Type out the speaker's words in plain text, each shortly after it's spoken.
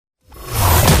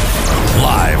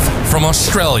from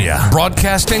Australia,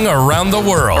 broadcasting around the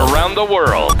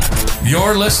world.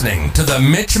 You're listening to The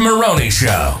Mitch Moroney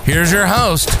Show. Here's your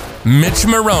host, Mitch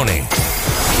Moroney.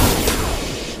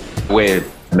 We're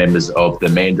members of the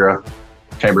Mandurah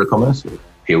Chamber of Commerce, or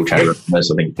Peel Chamber of Commerce,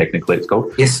 I think technically it's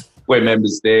called. Yes. We're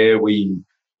members there. We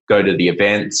go to the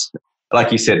events.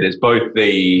 Like you said, there's both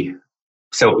the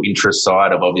self-interest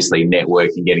side of obviously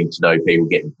networking, getting to know people,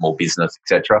 getting more business,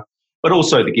 etc., but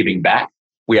also the giving back.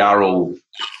 We are all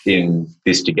in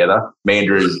this together.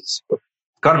 Mandurah is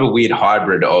kind of a weird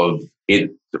hybrid of it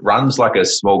runs like a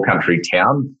small country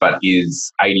town, but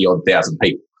is 80-odd thousand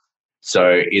people.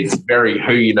 So it's very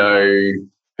who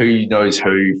knows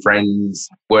who, friends,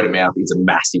 word of mouth is a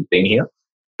massive thing here.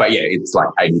 But yeah, it's like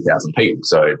 80,000 people.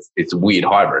 So it's a weird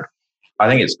hybrid. I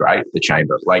think it's great, the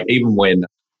chamber. Like even when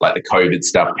like the COVID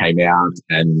stuff came out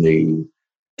and the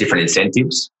different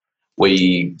incentives,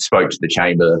 we spoke to the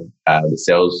chamber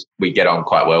themselves. We get on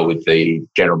quite well with the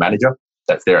general manager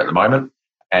that's there at the moment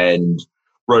and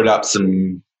wrote up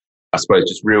some, I suppose,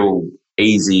 just real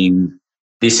easy,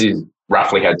 this is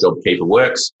roughly how JobKeeper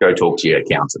works. Go talk to your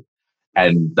accountant.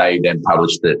 And they then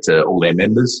published it to all their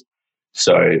members.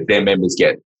 So their members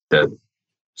get the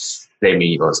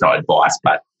it's not advice,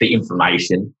 but the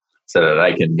information so that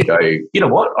they can go, you know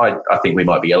what, I think we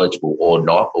might be eligible or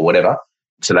not or whatever.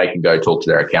 So they can go talk to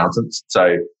their accountants.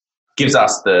 So gives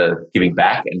us the giving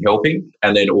back and helping.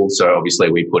 And then also,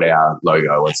 obviously, we put our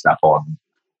logo and stuff on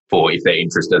for if they're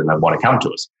interested and they want to come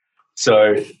to us.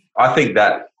 So I think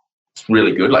that's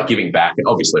really good, like giving back. And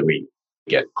obviously, we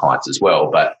get clients as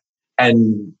well.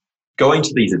 And going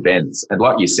to these events, and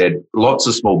like you said, lots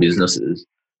of small businesses,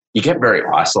 you get very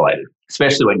isolated,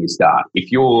 especially when you start.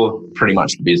 If you're pretty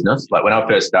much the business, like when I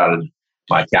first started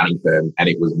my accounting firm and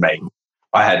it was me,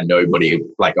 I had nobody,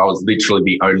 like I was literally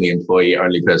the only employee,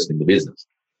 only person in the business.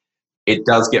 It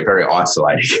does get very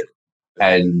isolating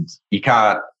and you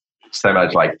can't so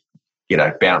much like,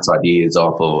 bounce ideas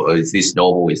off or is this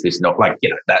normal, is this not, like,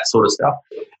 that sort of stuff.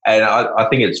 And I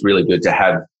think it's really good to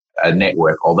have a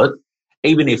network of it,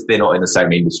 even if they're not in the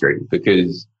same industry,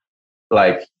 because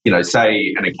like,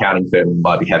 say an accounting firm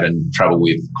might be having trouble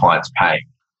with clients paying.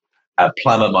 A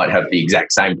plumber might have the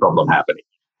exact same problem happening.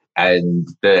 And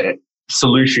the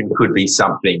solution could be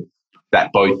something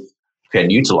that both can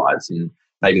utilise, and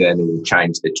maybe they need to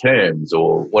change the terms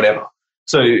or whatever.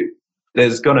 So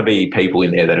there's going to be people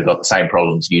in there that have got the same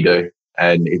problems you do,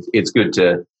 and it's good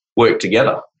to work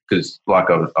together because, like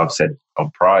I've said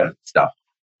on prior stuff,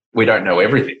 we don't know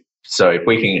everything. So if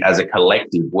we can, as a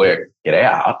collective, work it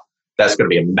out, that's going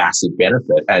to be a massive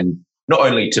benefit. And not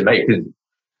only to me, because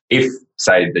if,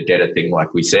 say, the debtor thing,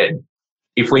 like we said,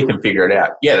 if we can figure it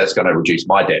out, yeah, that's going to reduce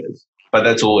my debtors. But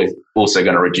that's always also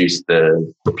going to reduce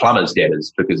the plumber's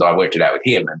debtors because I worked it out with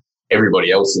him and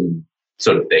everybody else in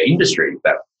sort of the industry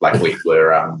that like we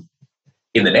were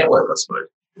in the network, I suppose.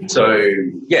 So,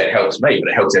 yeah, it helps me, but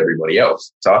it helps everybody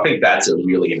else. So I think that's a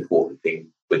really important thing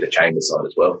with the chamber side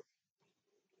as well.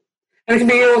 And it can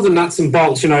be all the nuts and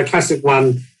bolts, classic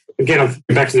one. Again, I'll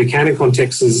go back to the accounting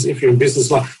context is if you're in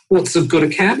business, like what's a good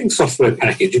accounting software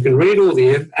package? You can read all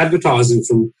the advertising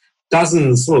from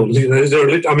dozens. Well,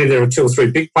 there are 2 or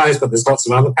 3 big players, but there's lots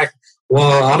of other packages.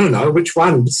 Well, I don't know which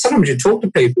one. But sometimes you talk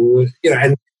to people,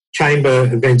 and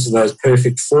chamber events are those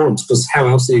perfect forums because how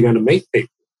else are you going to meet people?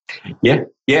 Yeah,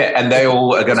 and they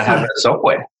all are going to have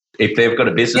software. If they've got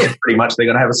a business, pretty much they're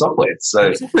going to have a software. So,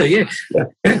 exactly,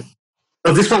 yeah.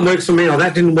 Well, this one works for me, or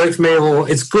that didn't work for me, or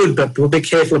it's good, but we'll be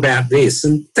careful about this.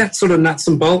 And that sort of nuts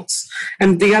and bolts.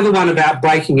 And the other one about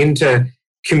breaking into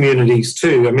communities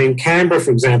too. I mean, Canberra, for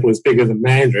example, is bigger than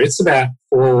Mandurah. It's about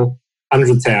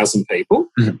 400,000 people.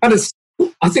 Mm-hmm.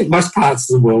 But I think most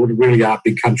parts of the world really are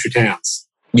big country towns.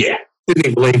 Yeah.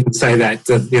 Sydney will even say that,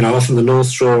 often the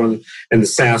North Shore and the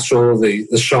South Shore, the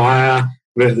Shire,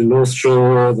 the North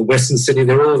Shore, the Western Sydney,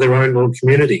 they're all their own little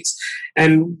communities.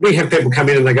 And we have people come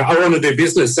in and they go, I want to do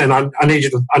business and I need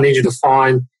you to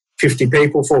find 50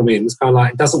 people for me. And it's kind of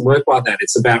like, it doesn't work like that.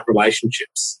 It's about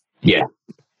relationships. Yeah.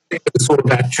 It's all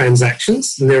about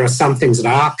transactions. And there are some things that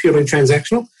are purely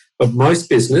transactional, but most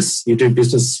business, you do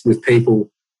business with people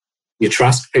you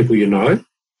trust, people you know,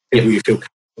 people you feel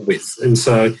comfortable with. And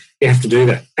so you have to do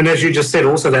that. And as you just said,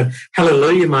 also that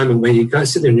hallelujah moment where you go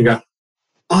sit there and you go,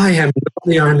 I am not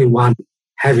the only one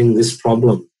having this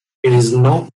problem. It is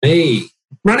not me.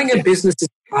 Running a business is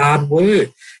hard work.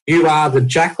 You are the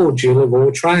Jack or Jill of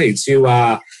all trades. You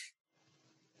are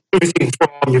everything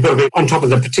from, you've got to be on top of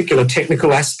the particular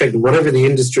technical aspect of whatever the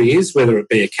industry is, whether it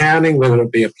be accounting, whether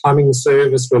it be a plumbing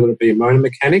service, whether it be a motor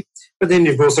mechanic. But then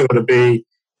you've also got to be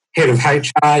head of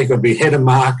HR, you've got to be head of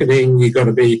marketing, you've got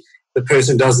to be the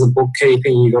person who does the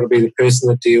bookkeeping, you've got to be the person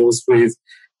that deals with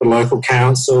the local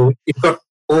council. You've got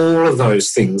all of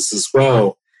those things as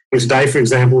well. And today, for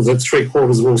example, that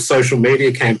 3/4 of all social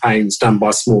media campaigns done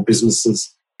by small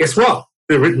businesses, guess what?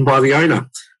 They're written by the owner.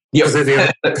 Yep. They're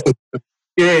the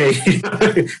yeah,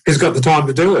 who's got the time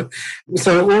to do it.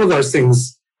 So all of those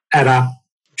things add up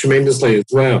tremendously as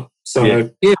well. So,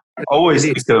 yeah. I always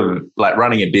think of like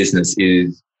running a business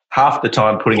is half the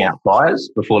time putting out fires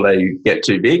before they get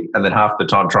too big, and then half the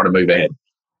time trying to move ahead,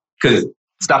 because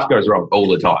stuff goes wrong all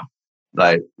the time.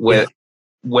 Like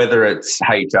whether it's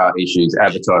HR issues,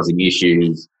 advertising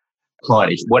issues,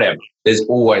 client issues, whatever, there's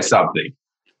always something.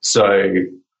 So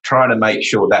trying to make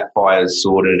sure that fire's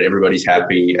sorted, everybody's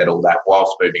happy and all that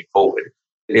whilst moving forward.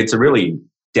 It's a really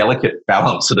delicate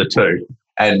balance of the two.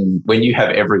 And when you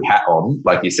have every hat on,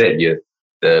 like you said, you're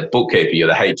the bookkeeper, you're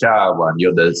the HR one,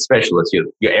 you're the specialist,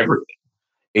 you're everything.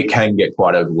 It can get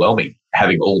quite overwhelming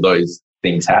having all those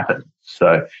things happen.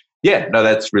 So, yeah, no,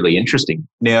 that's really interesting.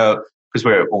 Now, because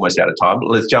we're almost out of time,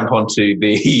 let's jump on to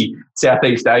the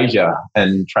Southeast Asia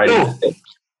and trading. Yeah.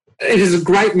 It is a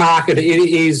great market. It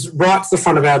is right to the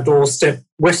front of our doorstep.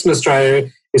 Western Australia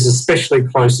is especially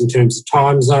close in terms of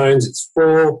time zones. It's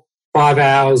 4-5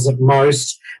 hours at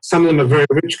most. Some of them are very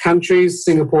rich countries.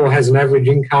 Singapore has an average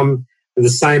income the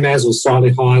same as or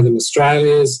slightly higher than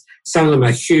Australia's. Some of them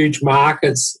are huge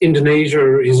markets.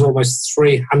 Indonesia is almost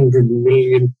 300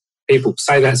 million people.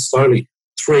 Say that slowly,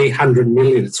 300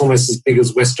 million. It's almost as big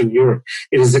as Western Europe.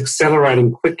 It is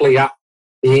accelerating quickly up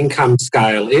the income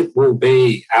scale. It will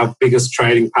be our biggest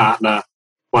trading partner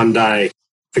one day.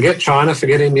 Forget China,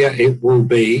 forget India, it will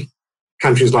be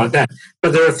countries like that.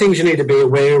 But there are things you need to be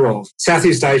aware of.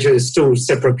 Southeast Asia is still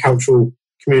separate cultural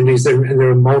communities, and there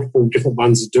are multiple different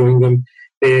ones doing them.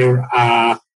 There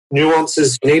are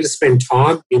nuances. You need to spend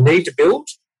time. You need to build.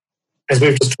 As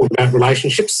we've just talked about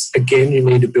relationships, again, you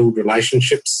need to build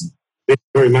relationships.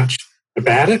 Very much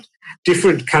about it.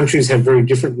 Different countries have very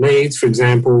different needs. For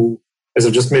example, as I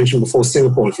just mentioned before,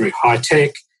 Singapore is very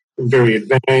high-tech, very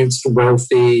advanced,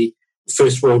 wealthy,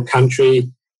 first world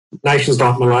country. Nations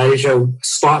like Malaysia,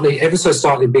 ever so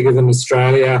slightly bigger than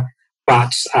Australia,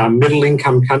 but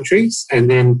middle-income countries, and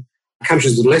then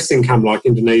countries with less income like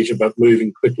Indonesia, but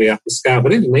moving quickly up the scale.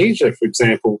 But Indonesia, for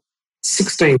example,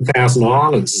 16,000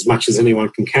 islands, as much as anyone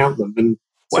can count them, and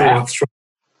like 3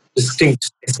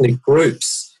 distinct ethnic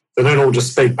groups. They don't all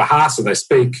just speak Bahasa, they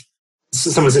speak.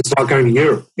 Someone says it's like going to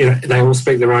Europe. They all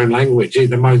speak their own language.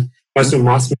 Most of them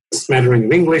might speak a smattering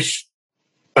of English,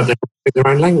 but they speak their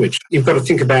own language. You've got to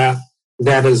think about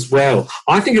that as well.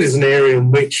 I think it is an area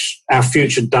in which our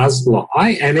future does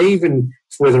lie, and even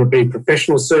whether it be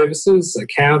professional services,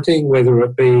 accounting, whether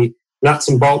it be nuts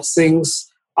and bolts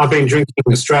things. I've been drinking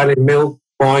Australian milk,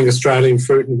 buying Australian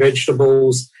fruit and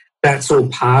vegetables. That's all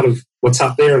part of what's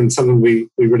up there and something we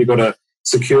really got to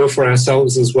secure for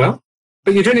ourselves as well.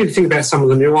 But you do need to think about some of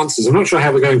the nuances. I'm not sure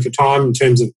how we're going for time in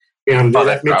terms of being able to do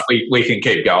that. Right. We can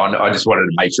keep going. I just wanted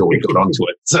to make sure we got onto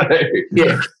it. So.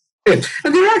 Yeah. And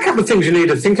there are a couple of things you need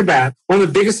to think about. One of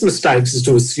the biggest mistakes is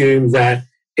to assume that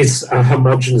it's a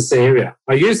homogenous area.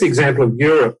 I use the example of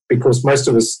Europe because most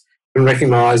of us can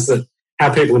recognise that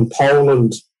how people in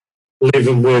Poland live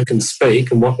and work and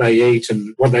speak and what they eat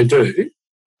and what they do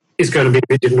is going to be a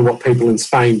bit different to what people in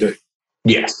Spain do.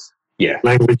 Yes. Yeah.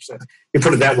 Language. You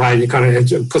put it that way and you kind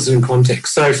of put it in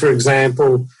context. So, for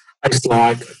example, a place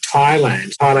like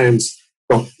Thailand. Thailand's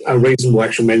got a reasonable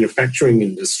actual manufacturing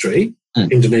industry.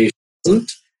 Indonesia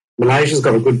doesn't. Malaysia's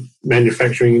got a good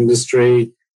manufacturing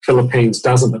industry. Philippines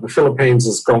doesn't. But the Philippines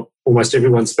has got almost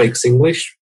everyone speaks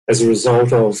English as a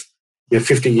result of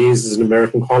 50 years as an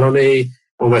American colony.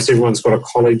 Almost everyone's got a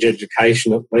college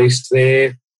education at least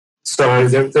there. So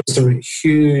there's some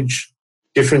huge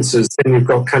differences. Then you've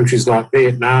got countries like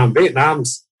Vietnam.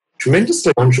 Vietnam's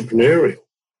tremendously entrepreneurial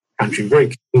country,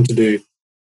 very keen to do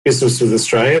business with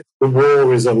Australia. The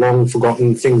war is a long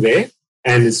forgotten thing there,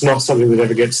 and it's not something that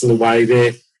ever gets in the way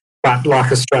there. But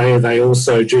like Australia, they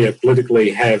also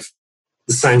geopolitically have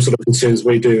the same sort of concerns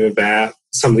we do about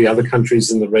some of the other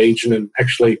countries in the region, and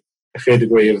actually a fair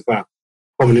degree of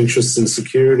common interests in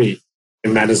security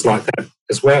in matters like that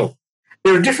as well.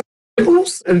 There are different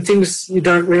levels and things you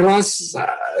don't realise.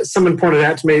 Someone pointed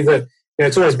out to me that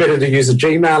it's always better to use a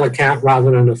Gmail account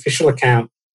rather than an official account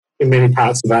in many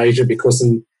parts of Asia, because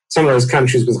in some of those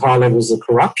countries with high levels of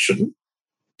corruption, you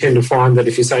tend to find that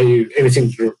if you say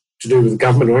anything to do with the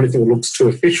government or anything that looks too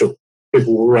official,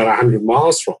 people will run 100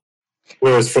 miles from.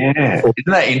 Whereas isn't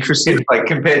that interesting? Like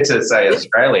compared to, say,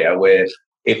 Australia, where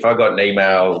if I got an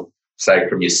email, say,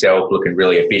 from yourself looking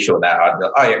really official and that, I'd be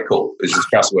like, oh, yeah, cool, this is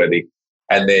trustworthy.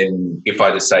 And then if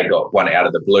I just say got one out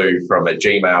of the blue from a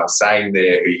Gmail saying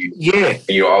there,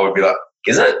 I would be like,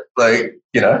 is it? Like,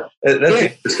 that's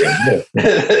interesting.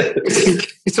 Yeah.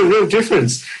 It's a real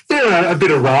difference. There are a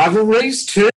bit of rivalries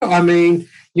too. I mean,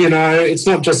 it's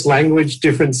not just language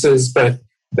differences, but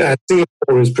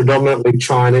Singapore is predominantly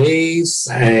Chinese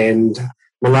and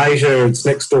Malaysia, its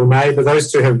next door neighbour.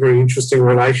 Those two have a very interesting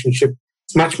relationship.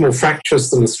 It's much more fractious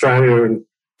than Australia and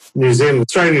New Zealand.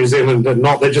 Australia and New Zealand are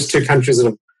not. They're just two countries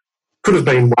that could have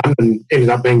been one and ended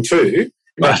up being two.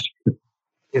 But,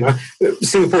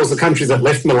 Singapore is the country that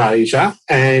left Malaysia,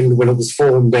 and when it was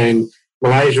formed, and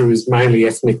Malaysia is mainly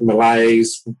ethnic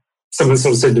Malays. Someone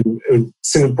sort of said to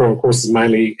Singapore, of course, is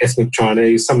mainly ethnic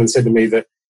Chinese. Someone said to me that,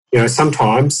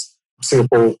 sometimes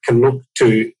Singapore can look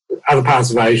to other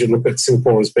parts of Asia, look at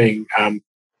Singapore as being,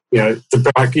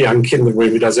 the bright young kid in the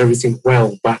room who does everything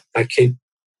well, but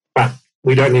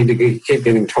we don't need to keep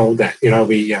getting told that,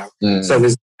 so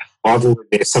there's rivalry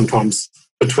there sometimes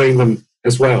between them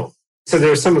as well. So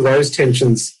there are some of those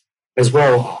tensions as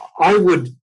well. I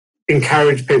would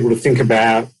encourage people to think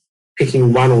about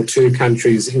picking one or two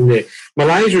countries in there.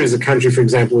 Malaysia is a country, for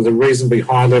example, with a reasonably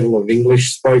high level of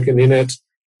English spoken in it,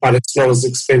 but it's not as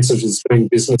expensive as doing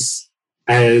business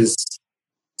as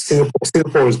Singapore.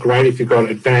 Singapore is great if you've got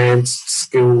advanced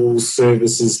skills,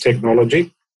 services,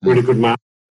 technology, really good market,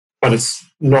 but it's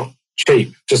not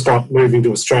cheap. Just like moving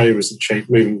to Australia isn't cheap,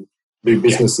 moving to do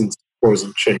business in Singapore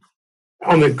isn't cheap.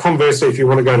 On the conversely, if you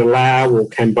want to go to Laos or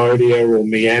Cambodia or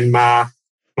Myanmar,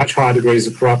 much higher degrees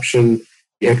of corruption,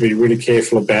 you have to be really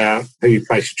careful about who you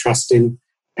place your trust in,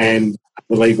 and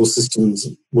the legal systems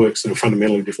works in a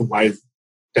fundamentally different way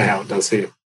to how it does here.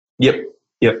 Yep.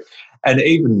 And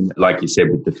even, like you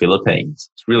said, with the Philippines,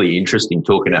 it's really interesting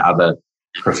talking to other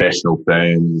professional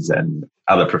firms and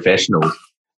other professionals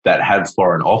that have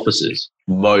foreign offices.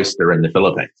 Most are in the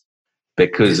Philippines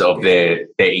because of their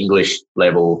English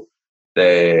level.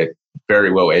 They're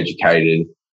very well educated,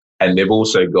 and they've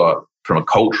also got, from a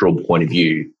cultural point of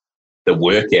view, the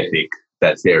work ethic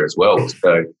that's there as well.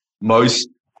 So most,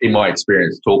 in my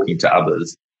experience, talking to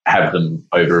others, have them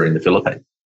over in the Philippines.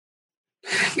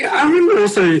 Yeah, I remember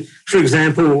also, for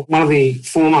example, one of the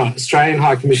former Australian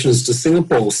High Commissioners to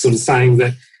Singapore sort of saying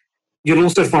that you'll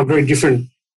also find very different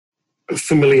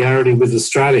familiarity with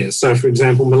Australia. So, for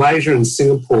example, Malaysia and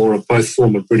Singapore are both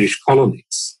former British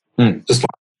colonies, just like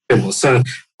so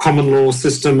common law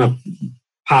system, a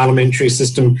parliamentary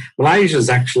system. Malaysia is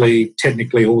actually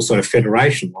technically also a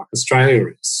federation like Australia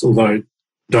is, although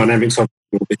dynamics are a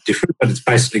little bit different, but it's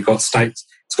basically got states.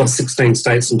 It's got 16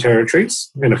 states and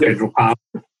territories and a federal parliament.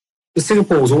 But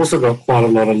Singapore's also got quite a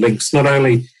lot of links, not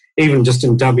only even just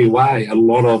in WA, a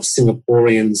lot of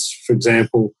Singaporeans, for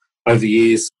example, over the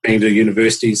years been to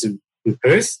universities in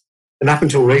Perth. And up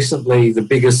until recently, the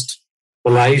biggest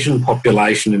Malaysian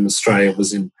population in Australia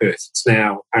was in Perth. It's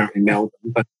now apparently Melbourne.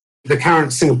 But the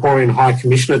current Singaporean High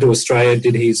Commissioner to Australia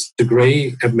did his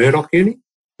degree at Murdoch Uni.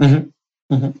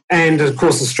 And, of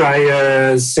course,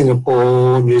 Australia,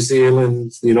 Singapore, New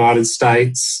Zealand, the United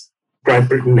States, Great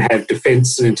Britain have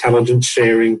defence and intelligence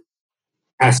sharing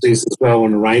capacities as well,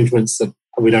 and arrangements that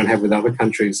we don't have with other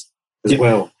countries as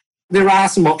well. There are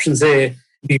some options there.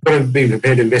 You've got to be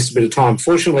prepared to invest a bit of time.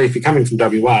 Fortunately, if you're coming from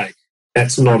WA,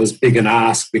 that's not as big an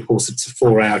ask because it's a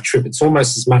 4-hour trip. It's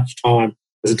almost as much time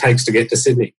as it takes to get to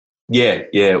Sydney. Yeah.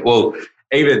 Well,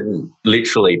 even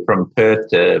literally from Perth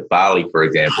to Bali, for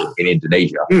example, in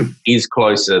Indonesia, is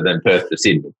closer than Perth to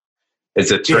Sydney.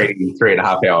 It's a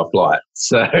 3.5 hour flight.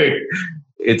 So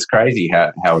it's crazy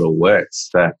how it all works.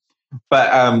 So, but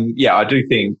I do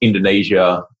think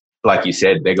Indonesia, like you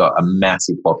said, they got a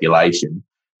massive population.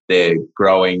 They're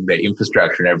growing, their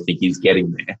infrastructure and everything is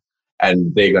getting there.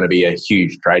 And they're going to be a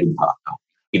huge trading partner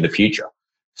in the future.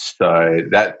 So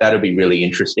that'll be really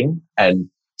interesting. And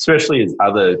especially as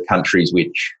other countries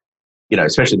which,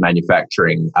 especially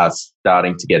manufacturing, are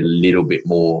starting to get a little bit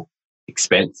more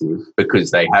expensive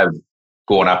because they have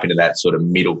gone up into that sort of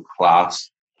middle class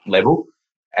level,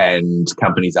 and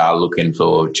companies are looking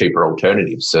for cheaper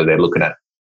alternatives. So they're looking at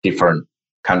different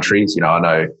countries. I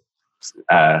know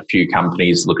a few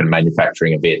companies looking at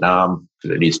manufacturing in Vietnam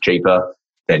because it is cheaper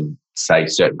than, say,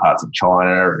 certain parts of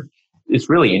China. It's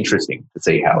really interesting to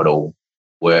see how it all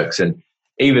works. And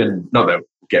even, not that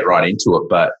we'll get right into it,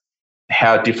 but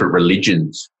how different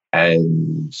religions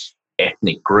and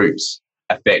ethnic groups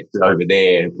affect over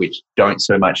there, which don't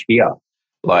so much here.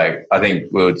 Like, I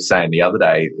think we were saying the other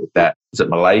day that, was it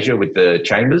Malaysia with the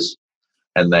chambers?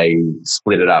 And they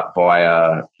split it up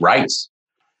via race,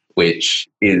 which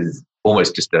is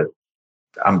almost just a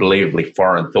unbelievably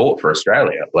foreign thought for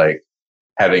Australia. Like,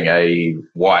 having a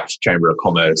white Chamber of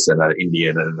Commerce and an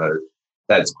Indian, and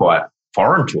that's quite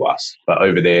foreign to us. But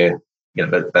over there,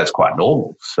 that's quite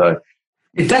normal. So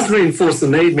it does reinforce the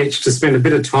need, Mitch, to spend a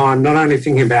bit of time not only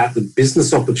thinking about the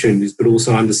business opportunities, but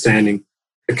also understanding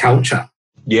the culture.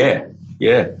 Yeah.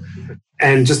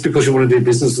 And just because you want to do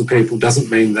business with people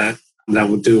doesn't mean that they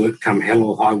will do it come hell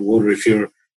or high water if you're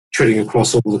treading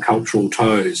across all the cultural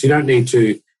toes. You don't need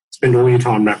to spend all your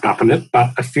time wrapped up in it,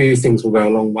 but a few things will go a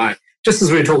long way. Just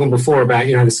as we were talking before about,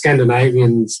 the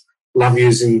Scandinavians love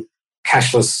using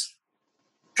cashless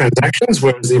transactions,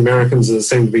 whereas the Americans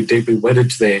seem to be deeply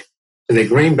wedded to their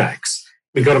greenbacks.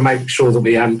 We've got to make sure that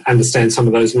we understand some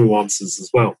of those nuances as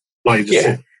well. Like you just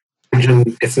said, religion,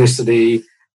 ethnicity,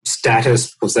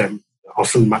 status, because they're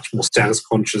often much more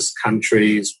status-conscious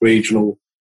countries, regional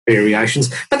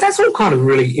variations. But that's all kind of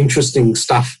really interesting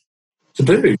stuff to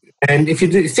do. And if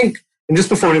you think, and just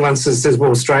before anyone says,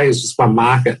 well, Australia is just one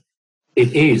market,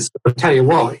 it is. But I tell you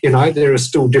what, there are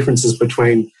still differences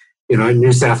between,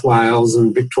 New South Wales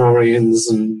and Victorians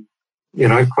and,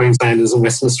 Queenslanders and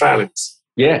Western Australians.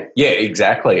 Yeah,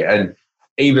 exactly. And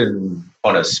even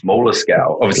on a smaller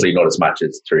scale, obviously not as much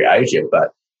as through Asia,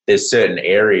 but there's certain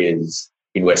areas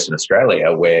in Western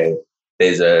Australia where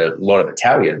there's a lot of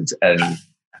Italians and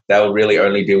they'll really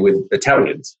only deal with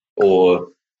Italians, or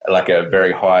like a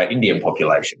very high Indian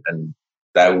population, and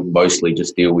they'll mostly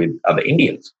just deal with other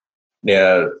Indians.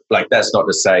 Now, like, that's not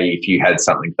to say if you had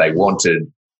something they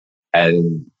wanted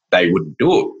and they wouldn't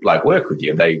do it, like work with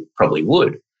you, they probably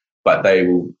would, but they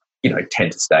will,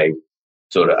 tend to stay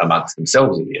sort of amongst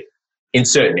themselves a bit in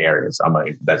certain areas. I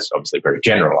mean, that's obviously very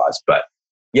generalised, but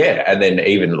yeah. And then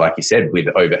even like you said, with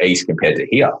over east compared to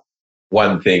here,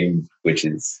 one thing which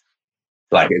is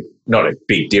like not a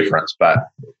big difference, but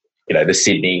the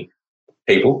Sydney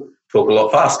people talk a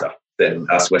lot faster than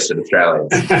us Western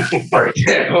Australians, for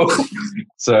example.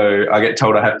 So I get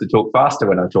told I have to talk faster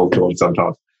when I talk to them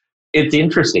sometimes. It's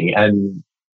interesting, and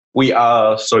we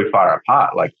are so far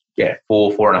apart. Like,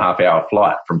 4.5 hour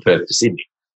flight from Perth to Sydney.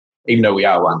 Even though we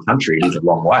are one country, it is a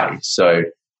long way. So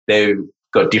they've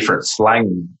got different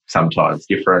slang sometimes,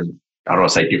 different, I don't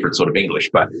want to say different sort of English,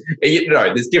 but,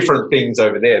 there's different things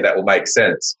over there that will make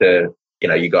sense to,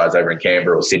 you guys over in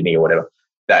Canberra or Sydney or whatever,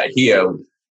 that here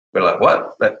we're like,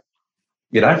 what? But,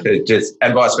 it just,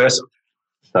 and vice versa.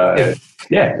 So,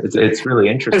 it's really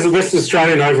interesting. As a Western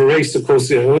Australian over east, of course,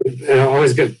 I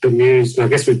always get bemused, and I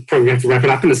guess we probably have to wrap it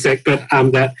up in a sec, but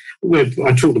that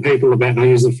I talk to people about, and I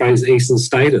use the phrase Eastern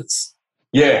Staters.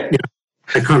 Yeah.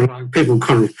 People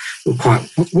kind of were quite,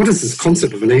 what is this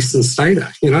concept of an Eastern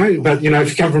Stater? But, if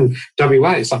you come from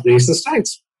WA, it's like the Eastern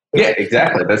States. Yeah,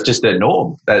 exactly. That's just their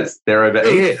norm. They're over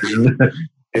east.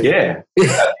 Yeah.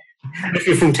 If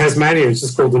you're from Tasmania, it's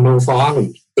just called the North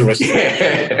Island. The rest of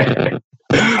it.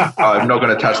 I'm not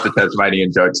going to touch the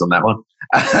Tasmanian jokes on that one.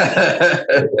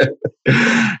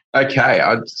 Okay,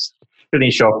 I'll just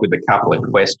finish off with a couple of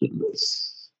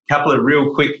questions. A couple of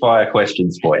real quick fire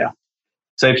questions for you.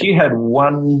 So if you had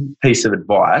one piece of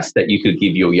advice that you could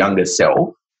give your younger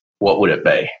self, what would it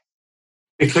be?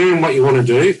 Be clear on what you want to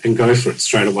do and go for it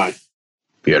straight away.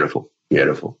 Beautiful.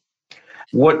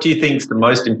 What do you think is the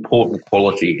most important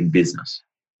quality in business?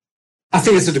 I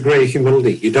think it's a degree of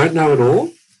humility. You don't know it all.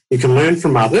 You can learn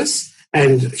from others,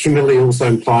 and humility also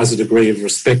implies a degree of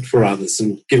respect for others.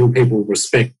 And giving people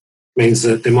respect means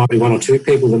that there might be one or two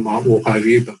people that might walk over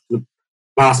you, but the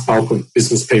vast bulk of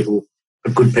business people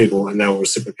are good people and they'll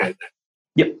reciprocate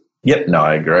that. Yep. No,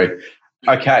 I agree.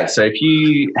 Okay, so if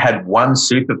you had one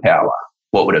superpower,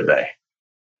 what would it be?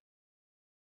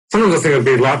 Sometimes I think I'd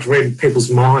be like to read people's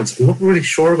minds. I'm not really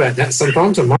sure about that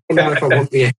sometimes. I might not know if I want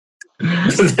the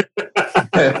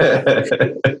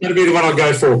That'd be the one I'll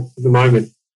go for at the moment.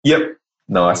 Yep.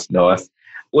 Nice.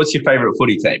 What's your favourite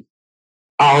footy team?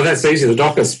 Oh, that's easy. The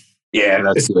Dockers. Yeah,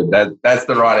 that's good. That's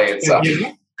the right answer.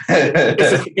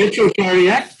 It's a perpetual carry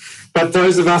act, but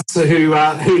those of us who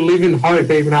live in hope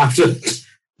even after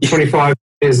 25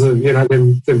 years of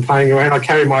them playing around, I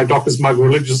carry my Dockers mug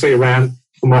religiously around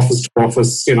from office to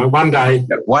office. One day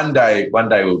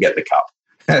we'll get the cup.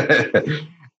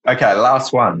 Okay,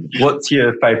 last one. What's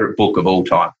your favourite book of all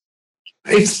time?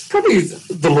 It's probably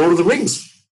The Lord of the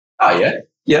Rings. Oh, yeah.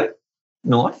 Yep.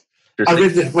 Nice. I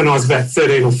read that when I was about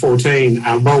 13 or 14,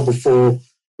 well before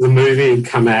the movie had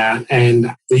come out,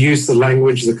 and the use of the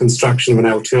language, the construction of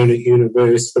an alternate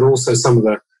universe, but also some of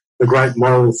the great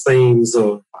moral themes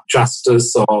of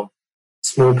justice, of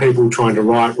small people trying to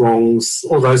right wrongs,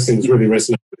 all those things really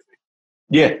resonate with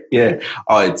me. Yeah.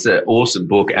 Oh, it's an awesome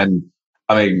book. And,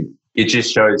 I mean, it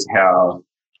just shows how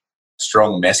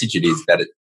strong message it is that it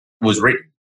was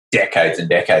written decades and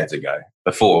decades ago,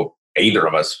 before either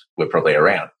of us were probably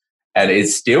around. And it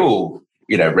still,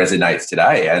 resonates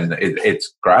today. And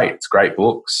it's great. It's a great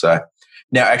book. So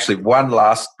now, actually, one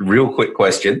last real quick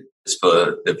question is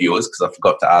for the viewers, because I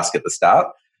forgot to ask at the start.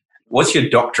 What's your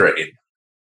doctorate in?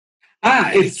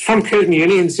 It's from Curtin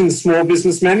Uni, and it's in small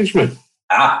business management.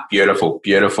 Beautiful.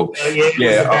 Yep.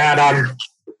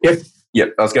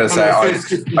 Yep, I was going to say,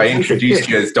 I introduced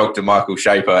you as Dr. Michael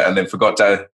Shaper and then forgot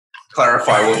to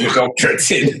clarify what your doctorate's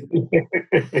in.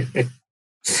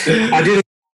 I did it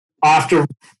after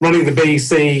running the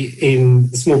BEC in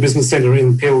the Small Business Centre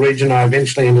in Peel Region. I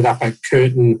eventually ended up at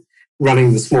Curtin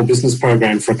running the small business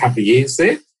program for a couple of years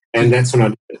there, and that's when I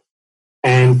did it.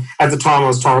 And at the time I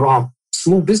was told,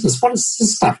 small business, what is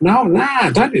this stuff? No,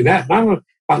 don't do that. I want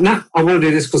to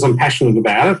do this because I'm passionate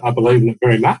about it. I believe in it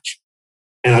very much.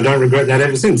 And I don't regret that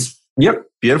ever since. Yep,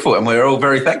 beautiful. And we're all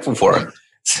very thankful for it.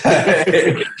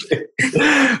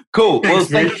 Cool. Well,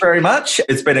 thanks very much.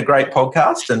 It's been a great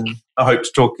podcast, and I hope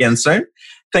to talk again soon.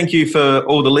 Thank you for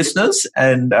all the listeners,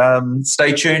 and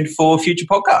stay tuned for future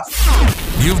podcasts.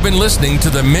 You've been listening to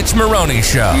The Mitch Maroney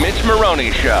Show. Mitch Maroney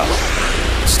Show.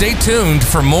 Stay tuned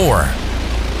for more.